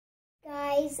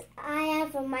guys, I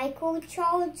have a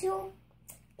microcharger,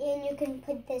 and you can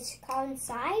put this car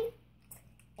inside,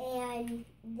 and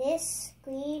this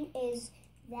screen is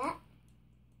that,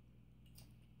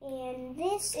 and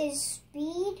this is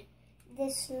speed,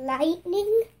 this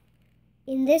lightning,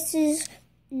 and this is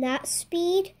not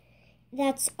speed,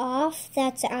 that's off,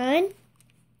 that's on.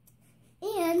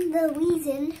 And the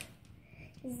reason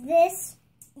is this,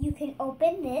 you can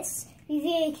open this. Be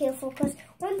very careful, because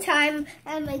one time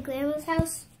at my grandma's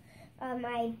house,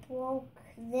 I broke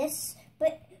this,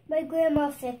 but my grandma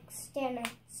fixed it and I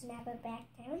snap it back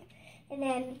down. And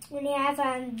then when you have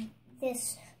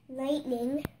this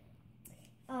lightning,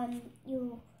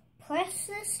 you press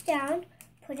this down,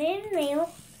 put it in there,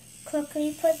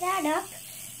 quickly put that up,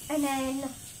 and then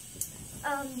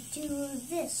do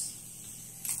this.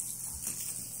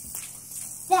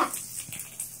 That.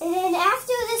 And then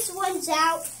after this one's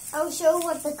out, I'll show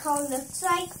what the car looks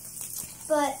like.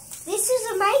 But this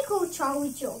is a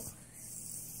microcharger.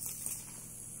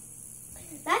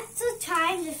 That's the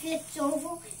time it flips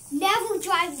over. Never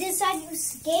drive this on your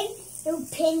skin. It'll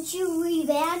pinch you really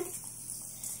bad.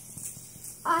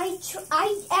 I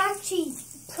actually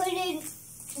put in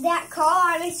that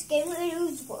car on my skin when it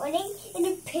was running, and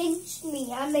it pinched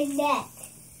me on my neck.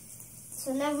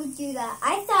 So never do that.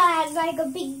 I thought I had like a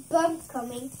big bump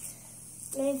coming.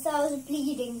 And I thought I was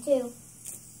bleeding too.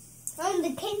 From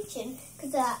the kitchen,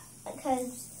 because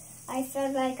I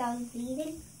felt like I was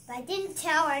bleeding. But I didn't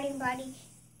tell anybody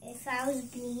if I was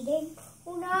bleeding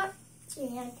or not.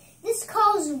 And this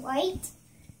car is white.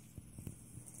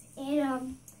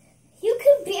 And you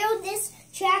can build this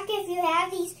track if you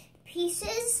have these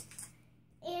pieces.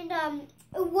 And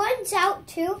one's out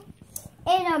too.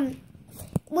 And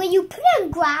when you put it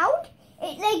on ground,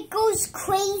 it like goes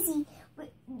crazy,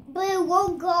 but it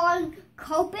won't go on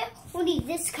carpet, only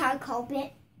this kind of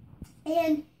carpet,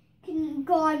 and can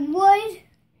go on wood,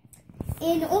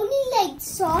 and only like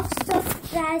soft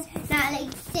stuff that's not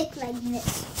like thick like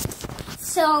this.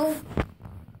 So,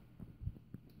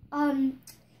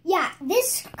 yeah,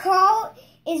 this car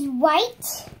is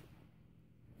white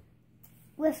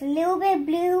with a little bit of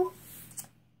blue,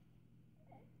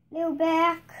 little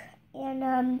black,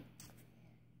 and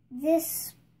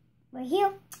this right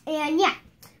here, and yeah,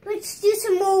 let's do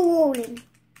some more rolling.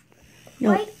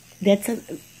 No, right? that's a.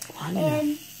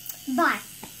 And bye.